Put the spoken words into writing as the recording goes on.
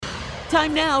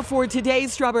Time now for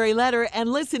today's Strawberry Letter. And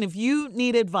listen, if you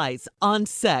need advice on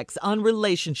sex, on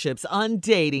relationships, on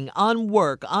dating, on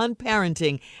work, on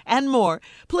parenting, and more,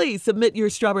 please submit your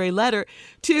Strawberry Letter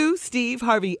to Steve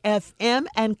Harvey FM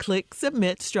and click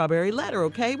Submit Strawberry Letter,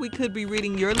 okay? We could be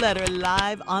reading your letter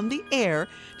live on the air,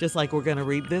 just like we're going to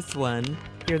read this one.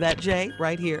 Hear that, Jay?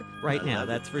 Right here, right now.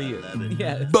 That's for you.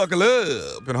 Yes. Buckle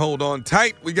up and hold on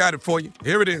tight. We got it for you.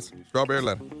 Here it is, Strawberry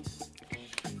Letter.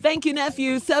 Thank you,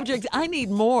 nephew. Subject, I need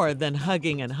more than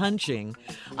hugging and hunching.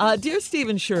 Dear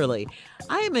Stephen Shirley,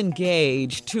 I am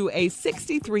engaged to a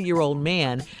 63-year-old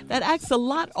man that acts a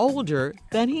lot older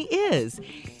than he is.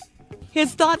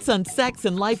 His thoughts on sex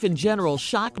and life in general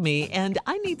shock me, and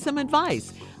I need some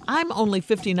advice. I'm only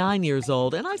 59 years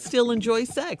old, and I still enjoy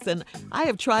sex, and I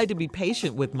have tried to be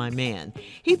patient with my man.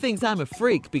 He thinks I'm a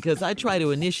freak because I try to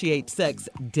initiate sex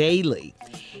daily.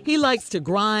 He likes to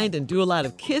grind and do a lot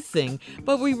of kissing,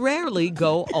 but we rarely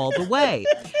go all the way.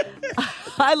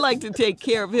 I like to take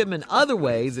care of him in other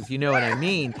ways, if you know what I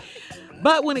mean.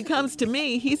 But when it comes to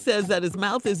me, he says that his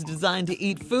mouth is designed to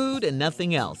eat food and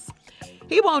nothing else.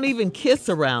 He won't even kiss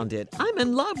around it. I'm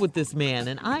in love with this man,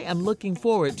 and I am looking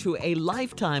forward to a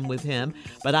lifetime with him,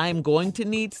 but I am going to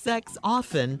need sex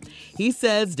often. He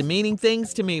says demeaning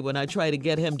things to me when I try to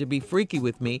get him to be freaky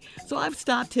with me, so I've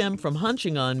stopped him from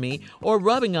hunching on me or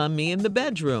rubbing on me in the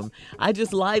bedroom. I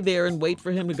just lie there and wait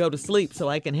for him to go to sleep so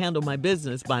I can handle my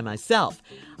business by myself.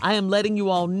 I am letting you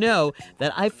all know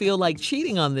that I feel like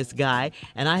cheating on this guy,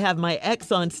 and I have my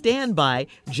ex on standby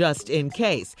just in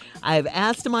case. I have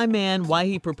asked my man why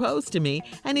he proposed to me,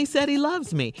 and he said he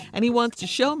loves me, and he wants to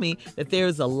show me that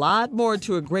there's a lot more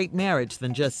to a great marriage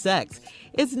than just sex.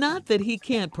 It's not that he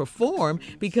can't perform,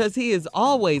 because he is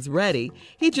always ready.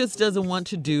 He just doesn't want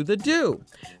to do the do.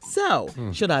 So,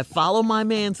 should I follow my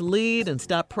man's lead and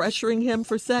stop pressuring him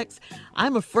for sex?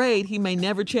 I'm afraid he may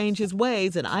never change his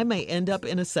ways, and I may end up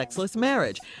in a sexless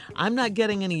marriage. I'm not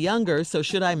getting any younger, so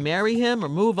should I marry him or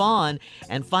move on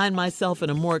and find myself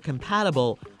a more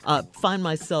compatible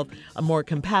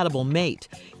mate?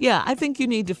 Yeah, I think you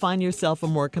need to find yourself a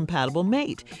more compatible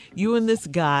mate. You and this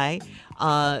guy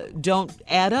don't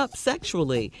add up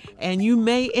sexually, and you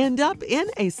may end up in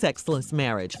a sexless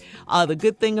marriage. The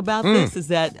good thing about this is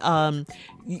that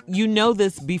you know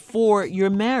this before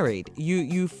you're married.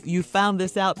 You found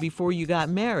this out before you got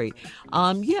married.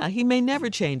 Yeah, he may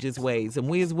never change his ways, and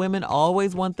we as women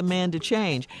always want the man to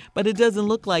change, but it doesn't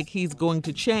look like he's going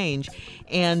to change.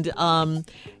 And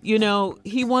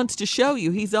he wants to show you.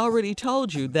 He's already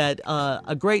told you that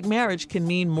a great marriage can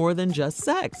mean more than just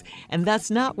sex, and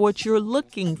that's not what you're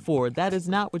looking for. That is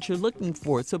not what you're looking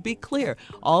for. So be clear.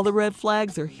 All the red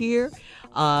flags are here.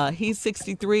 He's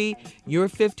 63, you're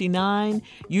 59.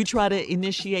 You try to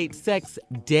initiate sex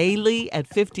daily at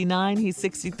 59. He's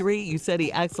 63. You said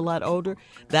he acts a lot older.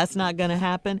 That's not going to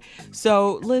happen.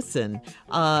 So listen,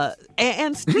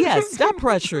 yes, stop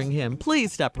pressuring him.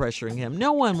 Please stop pressuring him.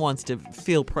 No one wants to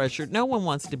feel pressured. No one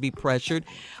wants to be pressured.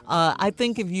 I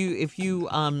think if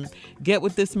you get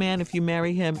with this man, if you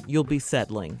marry him, you'll be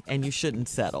settling, and you shouldn't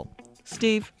settle.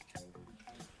 Steve?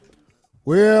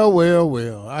 Well.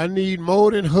 I need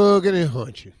more than hugging and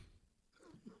hunching.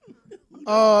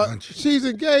 She's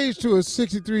engaged to a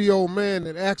 63-year-old man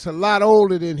that acts a lot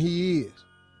older than he is.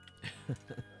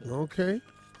 Okay.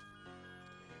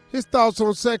 His thoughts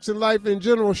on sex and life in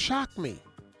general shock me.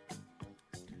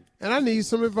 And I need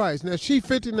some advice. Now, she's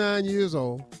 59 years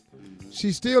old.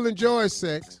 She still enjoys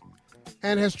sex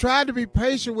and has tried to be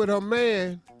patient with her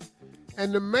man.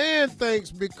 And the man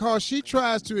thinks because she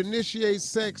tries to initiate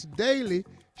sex daily,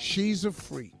 she's a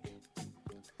freak.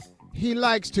 He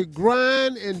likes to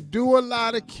grind and do a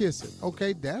lot of kissing.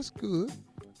 Okay, that's good.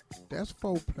 That's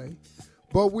foreplay.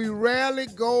 But we rarely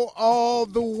go all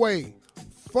the way.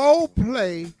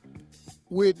 Foreplay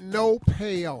with no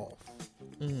payoff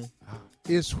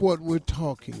is what we're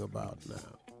talking about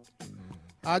now.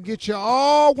 I'll get you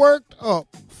all worked up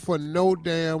for no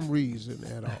damn reason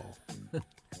at all.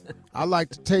 I like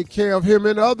to take care of him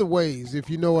in other ways, if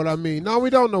you know what I mean. No, we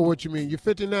don't know what you mean. You're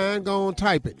 59, go on,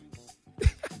 type it.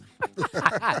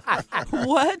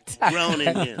 What? Grown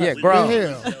in here. Yeah, grown.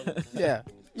 Yeah.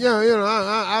 Yeah,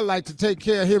 I like to take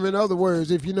care of him in other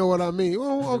words, if you know what I mean.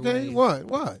 Oh, okay,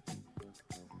 what?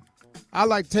 I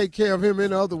like to take care of him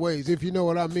in other ways, if you know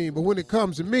what I mean. But when it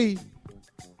comes to me,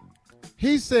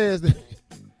 he says that,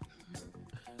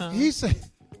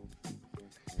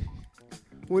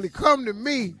 when it comes to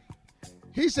me,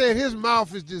 he said his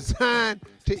mouth is designed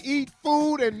to eat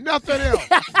food and nothing else.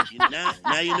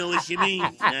 Now you know what you mean.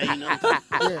 Now you know.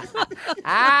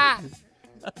 Yeah.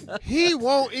 He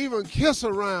won't even kiss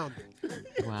around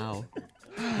it. Wow.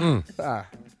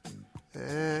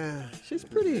 She's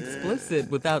pretty explicit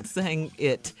without saying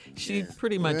it. She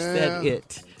pretty much said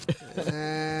it.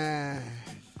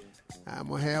 I'm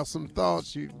going to have some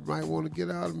thoughts you might want to get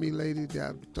out of me, lady.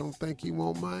 I don't think you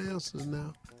want my answers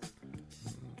now.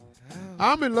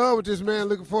 I'm in love with this man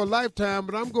looking for a lifetime,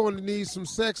 but I'm going to need some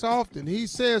sex often. He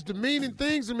says demeaning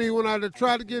things to me when I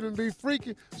try to get him to be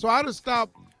freaky, so I done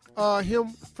stopped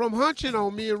him from hunching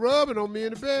on me and rubbing on me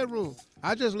in the bedroom.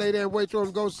 I just lay there and wait for him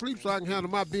to go to sleep so I can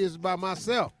handle my business by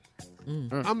myself.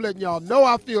 I'm letting y'all know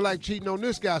I feel like cheating on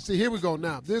this guy. See, here we go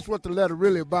now. This is what the letter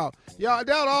really about. Y'all,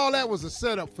 all that was a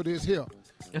setup for this here.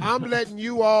 I'm letting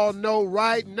you all know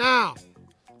right now.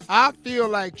 I feel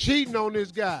like cheating on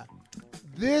this guy.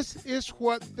 This is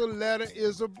what the letter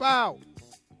is about.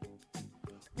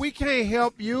 We can't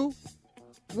help you.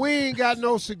 We ain't got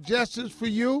no suggestions for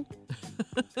you.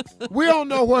 We don't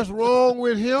know what's wrong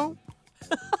with him.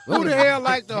 Who the hell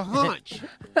like to hunch?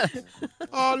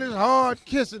 All this hard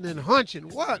kissing and hunching.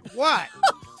 What?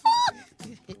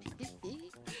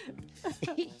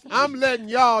 I'm letting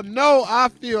y'all know I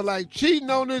feel like cheating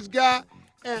on this guy,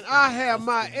 and I have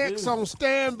my ex on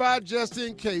standby just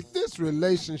in case. This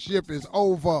relationship is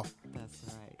over. That's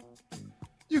right.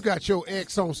 You got your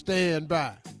ex on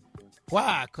standby.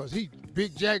 Why? Because he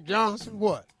Big Jack Johnson?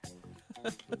 What?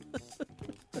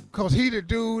 Because he the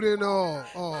dude in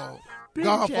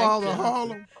Godfather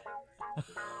Harlem?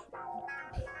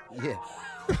 Yeah.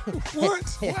 What?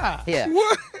 Why? Yeah.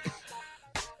 What?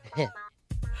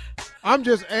 I'm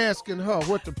just asking her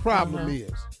what the problem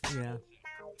is. Yeah.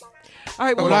 All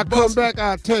right, When I come back,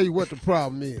 I'll tell you what the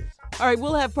problem is. All right,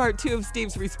 we'll have part 2 of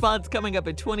Steve's response coming up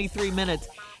in 23 minutes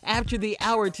after the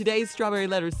hour. Today's Strawberry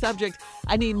Letter subject,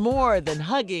 I need more than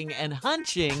hugging and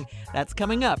hunching. That's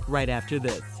coming up right after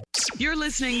this. You're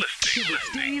listening to the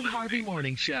Steve Harvey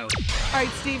Morning Show. All right,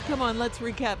 Steve, come on. Let's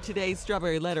recap today's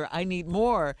Strawberry Letter. I need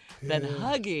more than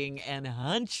hugging and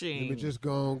hunching. Let me just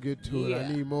go on get to it. I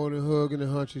need more than hugging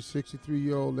and hunching.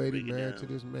 63-year-old lady married to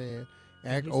this man.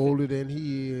 Act older than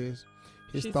he is.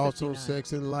 His thoughts 59. On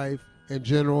sex and life in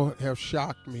general have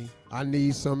shocked me. I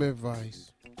need some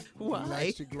advice. Why? He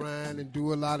likes to grind and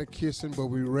do a lot of kissing, but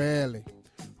we rarely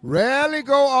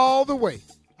go all the way.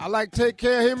 I like to take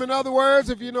care of him, in other words,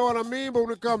 if you know what I mean. But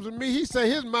when it comes to me, he say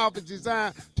his mouth is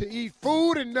designed to eat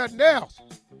food and nothing else.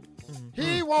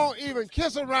 He won't even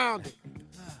kiss around it.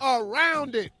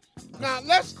 Now,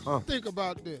 let's think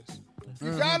about this.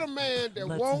 You got a man that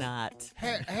won't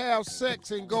have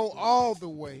sex and go all the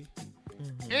way.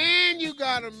 And you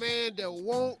got a man that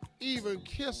won't even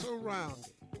kiss around it.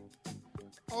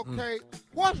 Okay,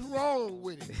 what's wrong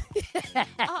with it?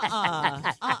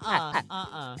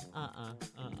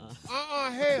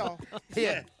 Hell.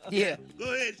 Yeah.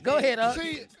 Go ahead.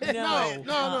 See,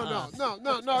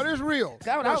 no, this is real.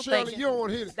 That's what I was Shirley, thinking. you don't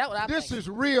want to hear it. That's what I'm This thinking. is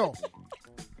real.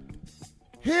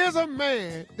 Here's a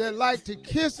man that like to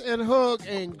kiss and hug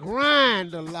and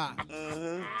grind a lot.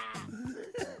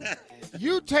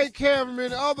 You take care of him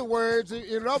in other words,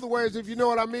 if you know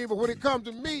what I mean. But when it comes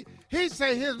to me, he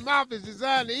say his mouth is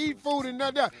designed to eat food and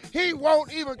nothing else. He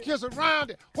won't even kiss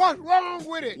around it. What's wrong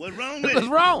with it? What's wrong with What's it?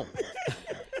 wrong?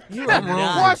 You are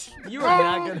not. What's You are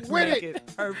not wrong going to with make it? it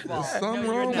her fault. something No,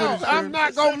 you're wrong with not. No, I'm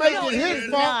not going to make it his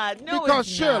it's fault not. No, because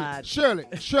it's Shirley,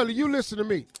 not. Shirley, you listen to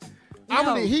me.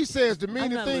 No, He says I'm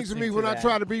demeaning not things to me listening when to I that.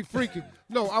 try to be freaky.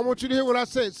 No, I want you to hear what I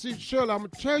said. See, Shirley, I'm going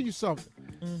to tell you something.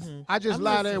 I just I'm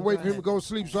lie there and listening. wait Go for him to ahead. go to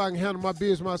sleep so I can handle my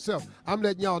business myself. I'm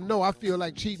letting y'all know I feel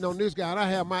like cheating on this guy, and I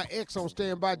have my ex on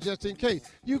standby just in case.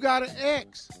 You got an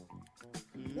ex.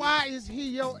 Why is he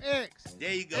your ex?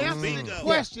 There you go. Answer Bingo. the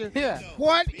question. Yeah.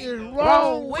 What is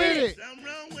wrong with it? Something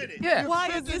wrong with it. Yeah. Why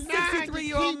is this 59, you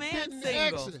 63-year-old keep man getting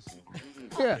single? exes.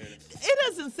 Yeah. It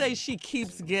doesn't say she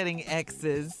keeps getting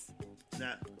exes.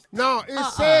 Nah. No, it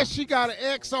says she got an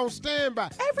ex on standby.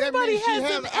 That Everybody means she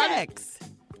has an I- ex.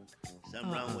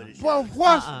 Something wrong with it. Well,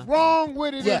 what's wrong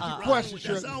with it? Yeah. Is the question,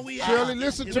 That's Shirley. all we Shirley, ask.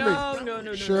 listen You to know? me.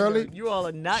 No. Shirley, You all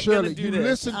are not Shirley, going to do you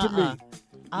this. listen to me.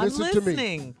 I'm Listen to me.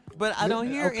 listening, but I don't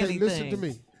hear okay, anything. listen to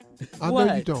me. I know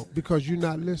What? you don't because you're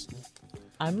not listening.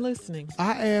 I'm listening.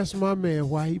 I asked my man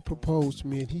why he proposed to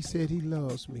me, and he said he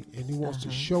loves me, and he wants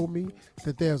to show me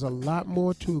that there's a lot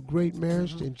more to a great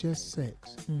marriage than just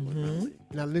sex.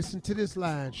 Now listen to this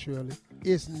line, Shirley.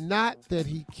 It's not that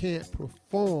he can't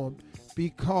perform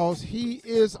because he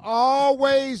is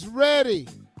always ready.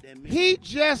 He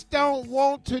just don't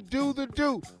want to do the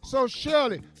do. So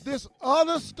Shirley, this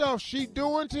other stuff she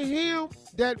doing to him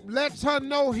that lets her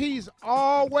know he's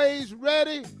always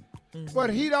ready, but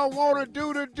he don't want to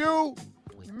do the do,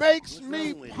 makes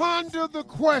me ponder the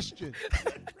question.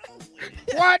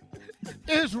 What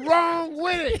is wrong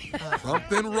with it?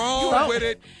 Something wrong with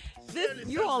it.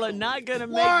 You all are not going to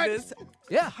What? make this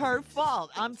Yeah. her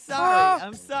fault. I'm sorry.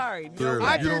 I'm sorry. No, Shirley,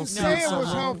 I you didn't don't see say it something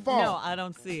was her wrong? fault. No, I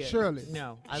don't see it. Shirley.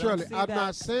 No, I Shirley, don't see I'm that.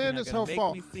 not saying You're it's gonna her make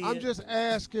fault. me see I'm it. just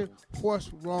asking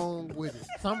what's wrong with it.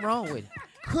 Something wrong with it.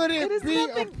 Could it is be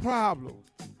nothing- a problem?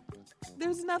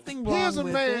 There's nothing wrong Here's a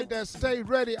with man it. that stay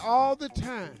ready all the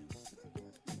time,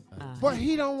 but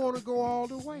he don't want to go all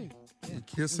the way. You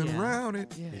kissing Yeah. around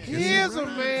it. Yeah. Here's a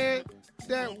man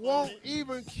that won't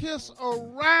even kiss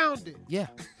around it. Yeah.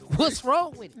 What's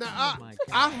wrong with it? Now, my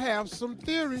I have some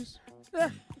theories.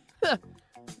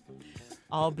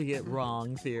 Albeit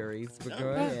wrong theories, but go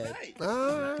ahead.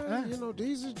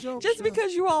 These are jokes. Just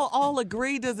because you all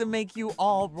agree doesn't make you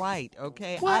all right,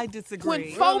 okay? What? I disagree.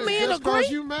 When four men just agree?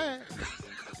 because you mad.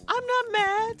 I'm not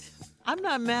mad. I'm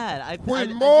not mad. I When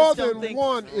just more don't than think,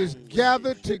 one is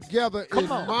gathered together in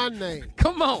on. my name.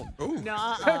 Come on. Ooh.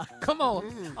 No, Come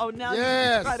on. Oh, now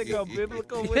Yes. you try to go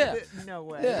biblical with Yeah. it? No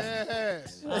way.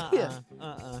 Yes.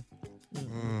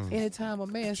 Anytime a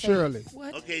man say, Shirley.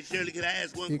 what? Okay, Shirley, can I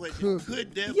ask one It question? could.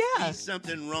 Could there Yeah. be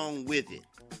something wrong with it?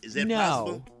 Is that No.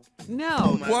 possible?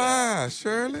 No. my Why,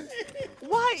 Shirley?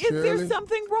 Why is there Shirley.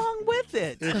 something wrong with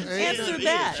it? Answer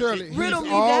that. Shirley, he's Riddle me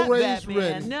always that, Batman.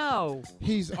 ready. No.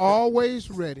 He's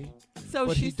always ready, So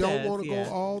but she he don't says, want to yeah.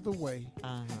 go all the way.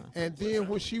 Uh-huh. And then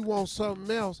when she wants something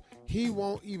else, he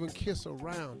won't even kiss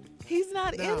around it. He's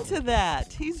not No. into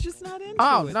that. He's just not into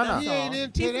Oh, it. no, no. That's He all. ain't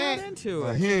into He's that. not into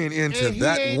it. He ain't into And he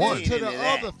that ain't one. into the Into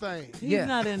that. other thing. He's Yeah.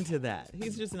 not into that.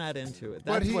 He's just not into it.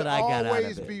 But That's he what I got out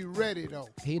always of it. be ready, though.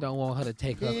 He don't want her to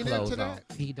take He her ain't clothes into off.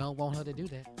 that. He don't want her to do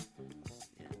that. What's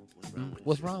wrong with it?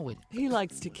 What's wrong with it? He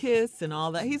likes to kiss and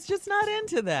all that. He's just not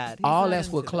into that. He's All not that's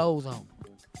into with that. clothes on.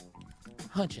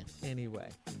 Hunching. Anyway.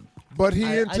 But he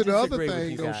I into the other disagree with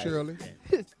thing, you though, guys. Shirley.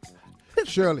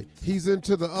 Shirley, he's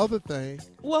into the other thing.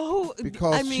 Well, who?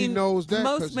 Because I she mean, knows that,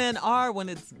 'cause- most men are when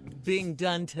it's being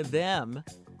done to them,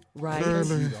 right?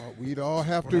 We'd all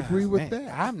have to agree with Man,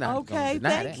 that. I'm not Okay, gonna deny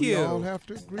thank that. you. We all have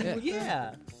to agree with that.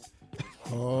 Yeah.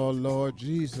 Oh, Lord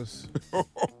Jesus.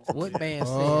 What man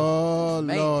said? Oh,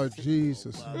 Man. Lord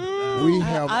Jesus. We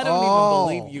have I don't all,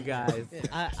 even believe you guys.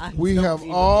 I we don't have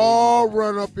even all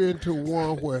run up into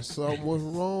one where something was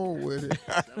wrong with it.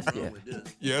 Something wrong with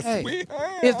this. Yes, Hey. we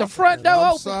have. Is the front door I'm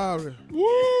open? sorry.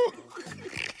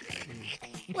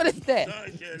 What is that?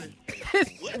 Sorry, Shirley.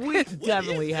 We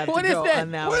definitely have What to is go that?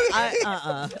 on that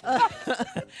one.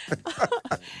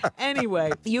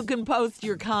 Anyway, you can post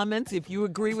your comments if you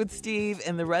agree with Steve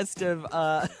and the rest of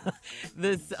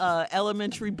this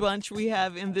elementary bunch we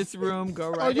have in this room. Go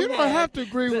right Oh, you ahead. don't have to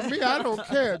agree with me. I don't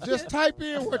care. Just type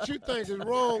in what you think is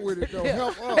wrong with it, though.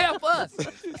 Help us. Help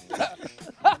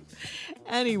us.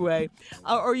 Anyway,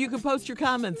 or you can post your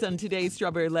comments on today's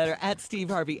Strawberry Letter at Steve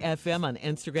Harvey FM on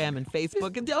Instagram and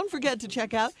Facebook. And don't forget to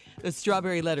check out the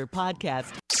Strawberry Letter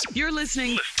podcast. You're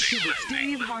listening to the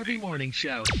Steve Harvey Morning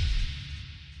Show.